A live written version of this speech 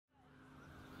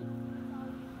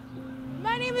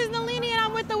My name is Nalini and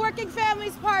I'm with the Working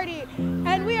Families Party.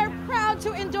 And we are proud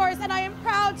to endorse and I am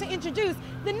proud to introduce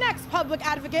the next public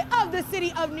advocate of the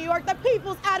city of New York, the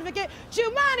people's advocate,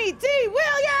 Jumaane D.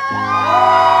 Williams!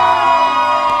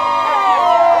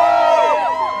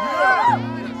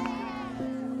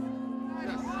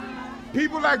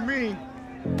 People like me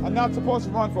are not supposed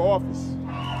to run for office.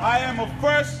 I am a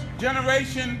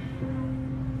first-generation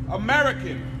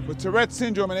American with Tourette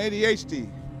syndrome and ADHD,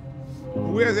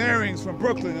 who wears earrings from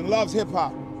Brooklyn and loves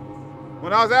hip-hop.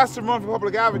 When I was asked to run for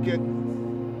public advocate,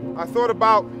 I thought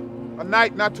about a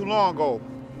night not too long ago.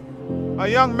 A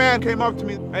young man came up to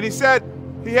me and he said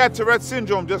he had Tourette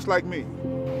syndrome just like me.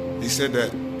 He said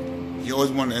that he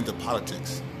always wanted to enter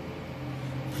politics,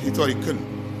 but he thought he couldn't.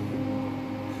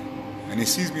 And he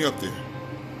sees me up there,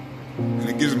 and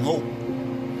it gives him hope.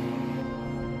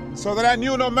 So that I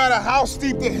knew no matter how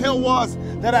steep the hill was,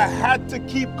 that I had to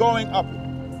keep going up it.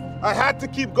 I had to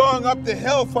keep going up the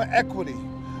hill for equity.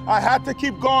 I had to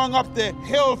keep going up the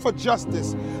hill for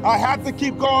justice. I had to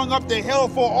keep going up the hill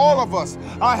for all of us.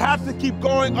 I had to keep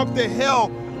going up the hill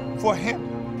for him.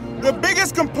 The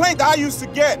biggest complaint I used to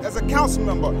get as a council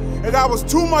member is I was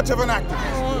too much of an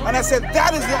activist. And I said,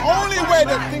 that is the only way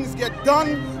that things get done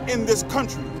in this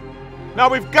country. Now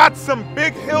we've got some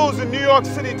big hills in New York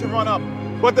City to run up,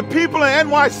 but the people in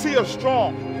NYC are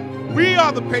strong. We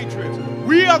are the patriots.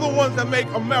 We are the ones that make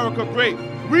America great.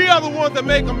 We are the ones that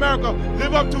make America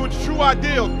live up to its true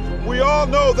ideals. We all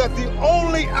know that the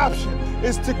only option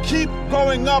is to keep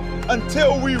going up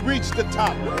until we reach the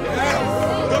top.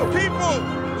 The people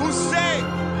who say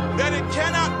that it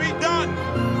cannot be done,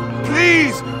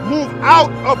 please move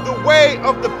out of the way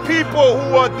of the people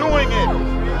who are doing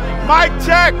it. Mic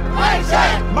check! Mic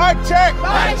check! Mic check!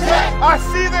 Mic check! I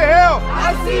see the hill!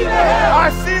 I see the hill! I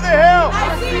see the hill! I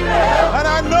see the hill! And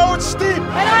I know it's steep!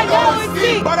 And I know it's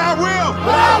steep! But I will!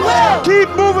 But I will!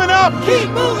 Keep moving up! Keep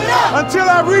moving up! Until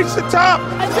I reach the top!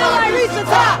 Until I reach the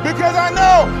top! Because I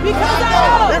know! Because I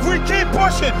know! If we keep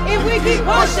pushing! If we keep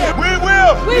pushing! We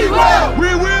will! We will!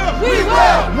 We will! We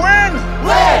will! Win!